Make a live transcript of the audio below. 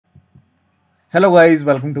Hello guys,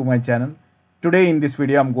 welcome to my channel. Today in this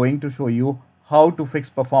video I'm going to show you how to fix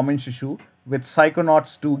performance issue with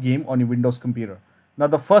Psychonauts 2 game on your Windows computer. Now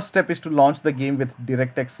the first step is to launch the game with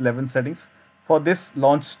DirectX 11 settings. For this,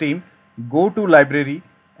 launch Steam, go to library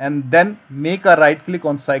and then make a right click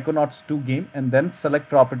on Psychonauts 2 game and then select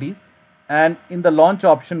properties, and in the launch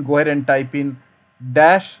option go ahead and type in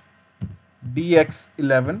dash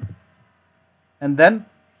dx11, and then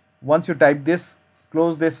once you type this,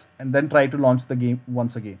 close this and then try to launch the game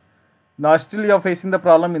once again. Now still you are facing the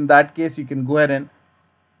problem. In that case, you can go ahead and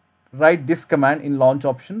write this command in launch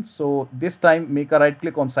option. So this time make a right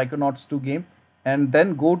click on Psychonauts 2 game and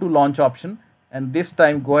then go to launch option, and this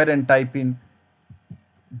time go ahead and type in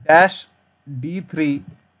dash d3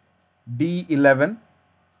 d11,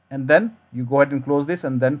 and then you go ahead and close this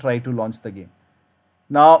and then try to launch the game.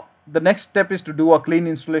 Now the next step is to do a clean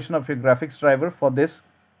installation of your graphics driver. For this,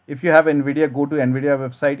 if you have NVIDIA, go to NVIDIA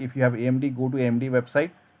website. If you have AMD, go to AMD website.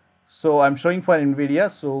 So I'm showing for NVIDIA.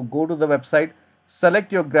 So go to the website,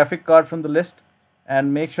 select your graphic card from the list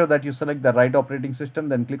and make sure that you select the right operating system.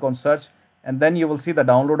 Then click on search and then you will see the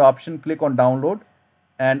download option. Click on download,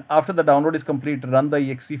 and after the download is complete, run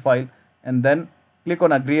the exe file and then click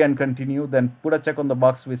on agree and continue. Then put a check on the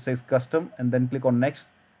box which says custom and then click on next,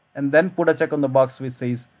 and then put a check on the box which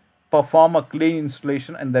says perform a clean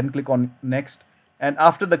installation and then click on next. And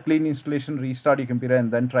after the clean installation, restart your computer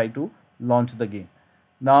and then try to launch the game.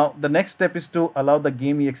 Now the next step is to allow the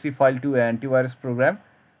game exe file to an antivirus program.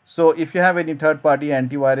 So if you have any third-party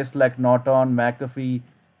antivirus like Norton, McAfee,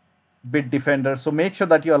 Bitdefender, so make sure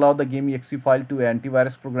that you allow the game exe file to an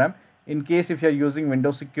antivirus program. In case if you are using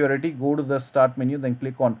Windows security, go to the start menu, then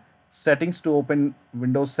click on settings to open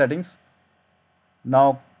Windows settings.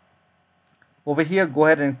 Now over here, go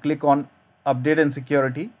ahead and click on update and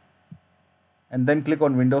security, and then click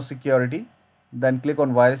on Windows security, then click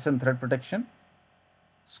on virus and threat protection.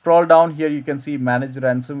 Scroll down here, you can see manage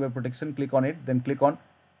ransomware protection. Click on it, then click on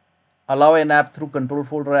allow an app through control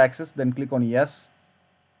folder access, then click on yes,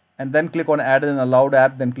 and then click on add an allowed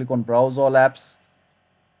app, then click on browse all apps,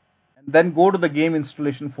 and then go to the game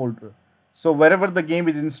installation folder. So wherever the game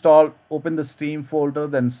is installed, open the Steam folder,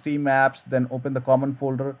 then Steam apps, then open the common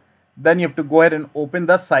folder. Then you have to go ahead and open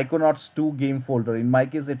the Psychonauts 2 game folder. In my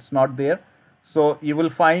case, it's not there. So you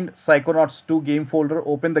will find Psychonauts 2 game folder,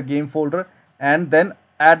 open the game folder and then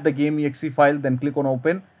add the game exe file, then click on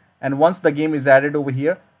open. And once the game is added over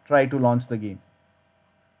here, try to launch the game.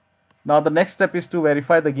 Now the next step is to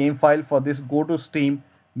verify the game file. For this, go to Steam,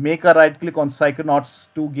 make a right click on Psychonauts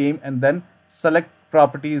 2 game and then select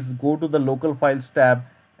properties, go to the local files tab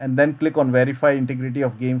and then click on verify integrity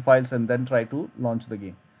of game files and then try to launch the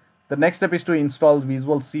game. The next step is to install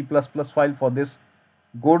Visual C++ file. For this,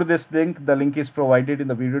 go to this link. The link is provided in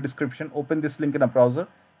the video description. Open this link in a browser.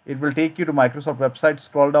 It will take you to Microsoft website.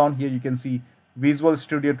 Scroll down here, you can see Visual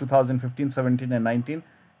Studio 2015, 17 and 19.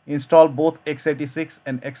 Install both x86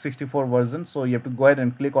 and x64 versions. So you have to go ahead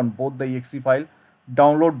and click on both the exe file,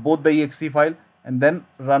 download both the exe file and then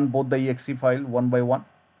run both the exe file one by one.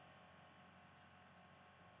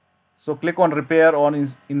 So click on repair or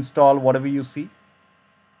install, whatever you see.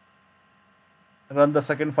 Run the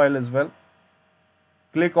second file as well.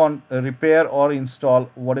 Click on repair or install,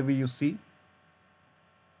 whatever you see,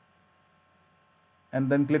 and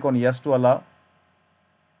then click on yes to allow.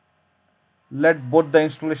 Let both the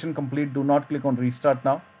installation complete. Do not click on restart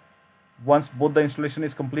now. Once both the installation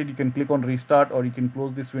is complete, you can click on restart or you can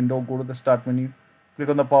close this window, go to the start menu, click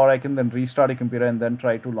on the power icon, then restart your computer and then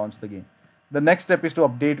try to launch the game. The next step is to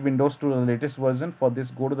update Windows to the latest version. For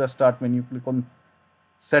this, go to the start menu, click on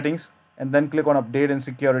settings and then click on update and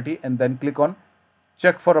security and then click on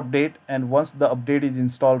check for update, and once the update is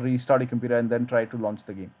installed, restart your computer and then try to launch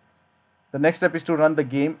the game. The next step is to run the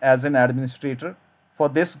game as an administrator. For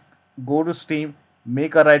this, go to Steam,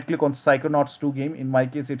 make a right click on Psychonauts 2 game. In my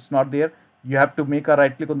case, it's not there. You have to make a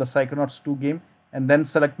right click on the Psychonauts 2 game and then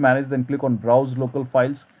select manage, then click on browse local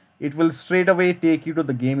files. It will straight away take you to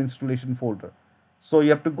the game installation folder. So you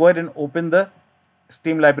have to go ahead and open the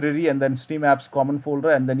Steam library and then Steam apps common folder,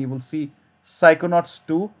 and then you will see Psychonauts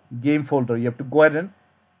 2 game folder. You have to go ahead and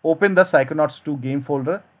open the Psychonauts 2 game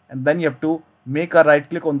folder and then you have to make a right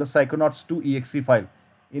click on the Psychonauts 2 exe file.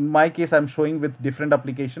 In my case, I'm showing with different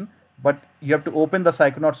application, but you have to open the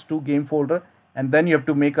Psychonauts 2 game folder and then you have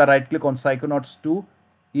to make a right click on Psychonauts 2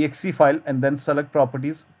 exe file and then select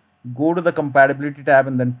properties, go to the compatibility tab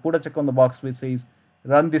and then put a check on the box which says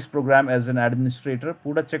run this program as an administrator.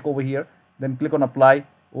 Put a check over here, then click on apply,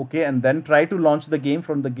 okay, and then try to launch the game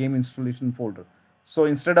from the game installation folder. So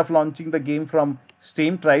instead of launching the game from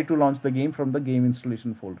Steam, try to launch the game from the game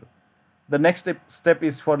installation folder. The next step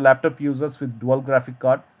is for laptop users with dual graphic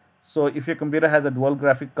card. So if your computer has a dual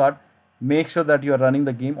graphic card, make sure that you are running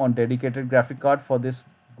the game on dedicated graphic card. For this,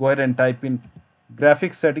 go ahead and type in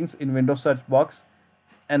graphics settings in Windows search box,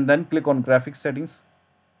 and then click on graphics settings,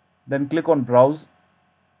 then click on browse,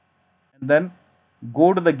 and then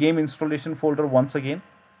go to the game installation folder once again.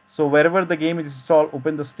 So wherever the game is installed,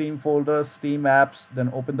 open the Steam folder, Steam apps, then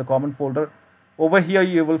open the common folder. Over here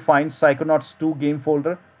you will find Psychonauts 2 game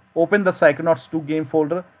folder. Open the Psychonauts 2 game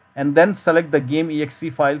folder and then select the game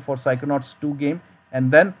exe file for Psychonauts 2 game,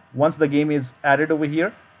 and then once the game is added over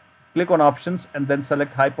here, click on options and then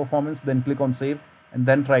select high performance, then click on save, and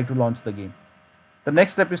then try to launch the game. The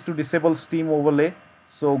next step is to disable Steam overlay.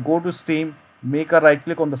 So go to Steam, make a right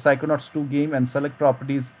click on the Psychonauts 2 game and select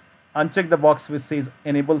properties. Uncheck the box which says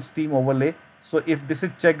enable Steam overlay. So if this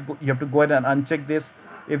is checked, you have to go ahead and uncheck this.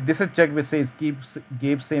 If this is checked which says keep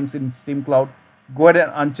game saves in Steam Cloud, go ahead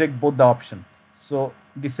and uncheck both the option. So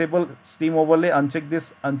disable Steam overlay, uncheck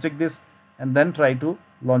this, and then try to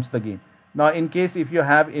launch the game. Now in case if you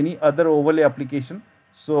have any other overlay application,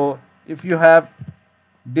 so if you have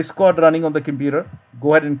Discord running on the computer,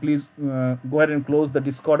 go ahead and please go ahead and close the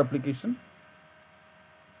Discord application.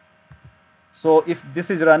 So if this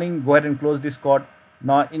is running, go ahead and close Discord.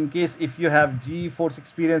 Now in case if you have GeForce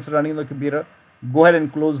Experience running on the computer, go ahead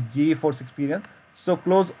and close GeForce Experience. So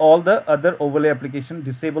close all the other overlay application,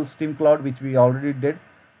 disable Steam Cloud, which we already did.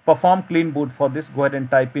 Perform clean boot. For this, go ahead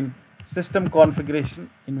and type in system configuration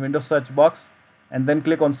in Windows search box and then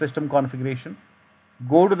click on system configuration.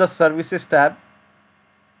 Go to the services tab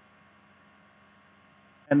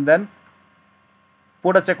and then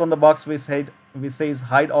put a check on the box which says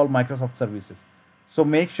hide all Microsoft services. So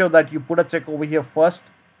make sure that you put a check over here first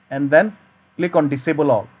and then click on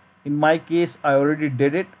disable all. In my case, I already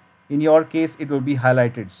did it. In your case, it will be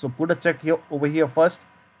highlighted. So put a check here over here first,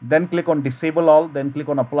 then click on disable all, then click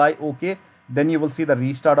on apply, OK. Then you will see the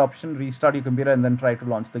restart option, restart your computer and then try to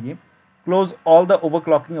launch the game. Close all the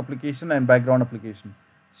overclocking application and background application.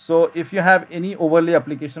 So if you have any overlay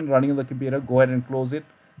application running on the computer, go ahead and close it.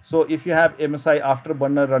 So if you have MSI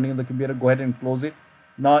Afterburner running on the computer, go ahead and close it.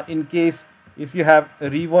 Now in case if you have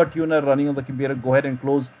Reverb Tuner running on the computer, go ahead and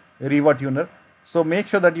close Reverb Tuner. So make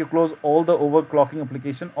sure that you close all the overclocking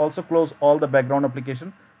application, also close all the background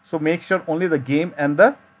application. So make sure only the game and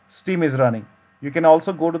the Steam is running. You can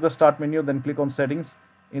also go to the start menu, then click on settings.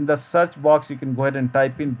 In the search box, you can go ahead and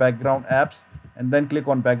type in background apps and then click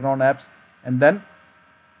on background apps and then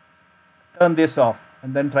turn this off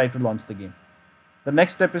and then try to launch the game. The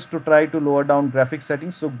next step is to try to lower down graphics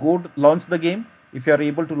settings. So go to launch the game. If you are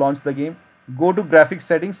able to launch the game, go to graphics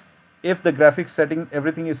settings. If the graphics setting,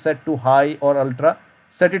 everything is set to high or ultra,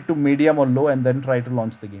 set it to medium or low and then try to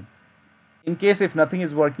launch the game. In case if nothing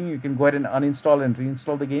is working, you can go ahead and uninstall and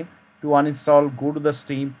reinstall the game. To uninstall, go to the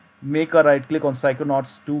Steam, make a right click on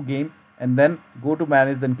Psychonauts 2 game and then go to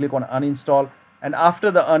manage, then click on uninstall. And after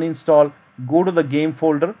the uninstall, go to the game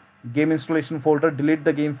folder, game installation folder, delete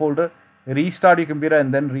the game folder, restart your computer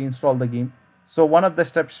and then reinstall the game. So one of the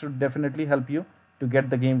steps should definitely help you to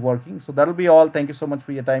get the game working. So that'll be all. Thank you so much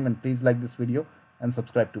for your time and please like this video and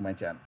subscribe to my channel.